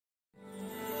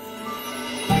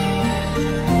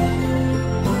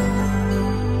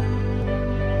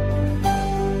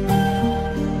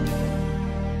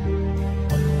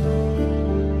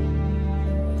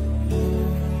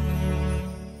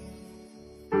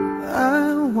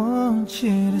want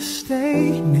you to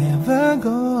stay, never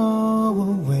go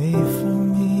away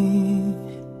from me.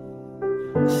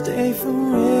 Stay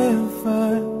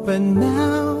forever, but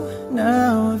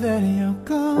now that you're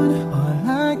gone, all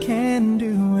I can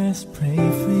do is pray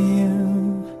for you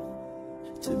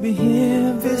to be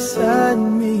here beside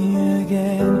me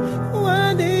again.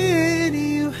 Why did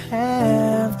you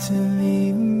have to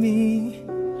leave me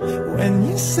when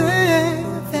you said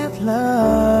that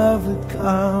love would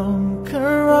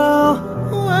conquer all?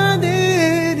 Why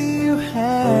did you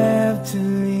have to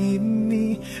leave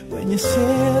me when you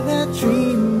said that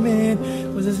dreaming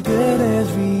was as good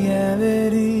as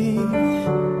reality?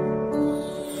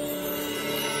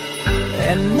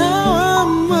 And now I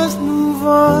must move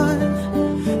on,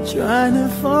 trying to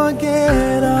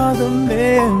forget all the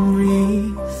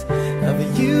memories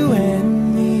of you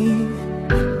and me.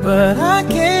 But I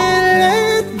can't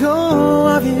let go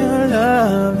of your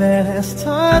love that has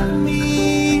taught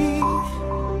me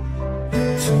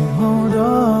to hold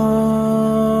on.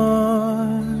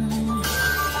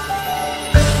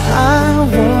 I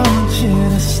want you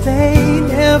to stay,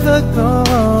 never go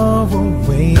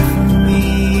away from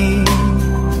me.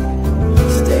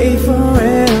 Stay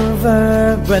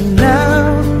forever, but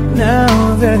now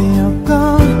that you're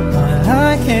gone, all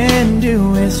I can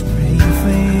do is pray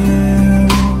for you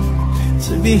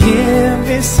to be here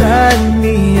beside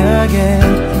me again.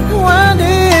 Why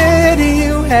did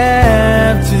you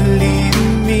have to leave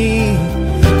me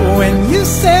when you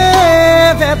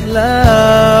said that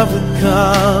love would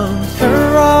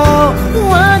conquer all?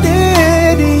 Why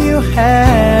did you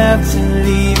have to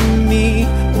leave me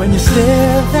when you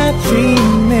said that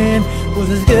dreaming was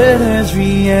as good as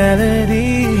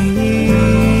reality?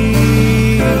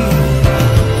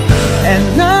 And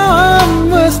now I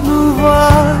must move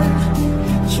on,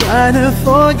 trying to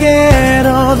forget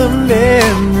all the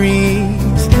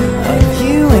memories of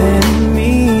you and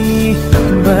me.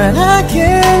 But I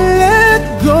can't let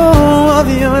go of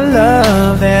your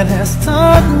love that has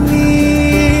taught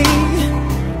me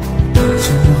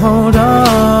to hold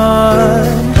on.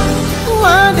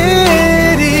 Why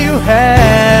did you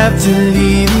have to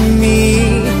leave me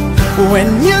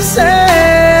when you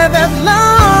said that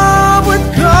love would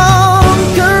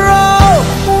conquer all?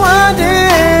 Why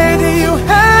did you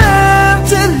have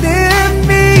to leave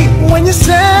me when you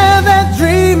said that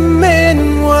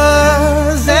dreaming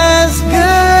was as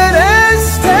good as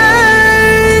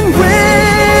staying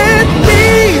with me?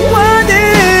 Why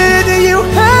did you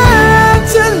have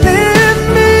to leave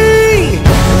me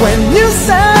when you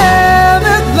said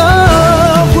that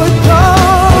love would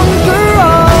conquer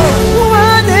all?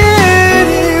 Why did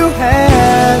you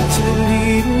have to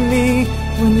leave me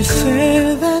when you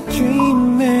said that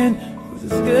dreaming was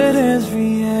as good as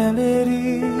reality?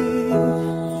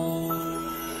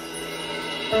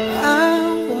 I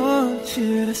want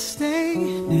you to stay,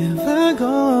 never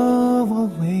go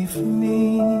away from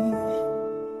me.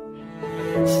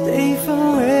 Stay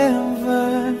forever.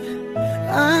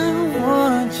 I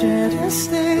want you to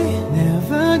stay,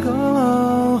 never go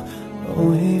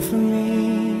away from me.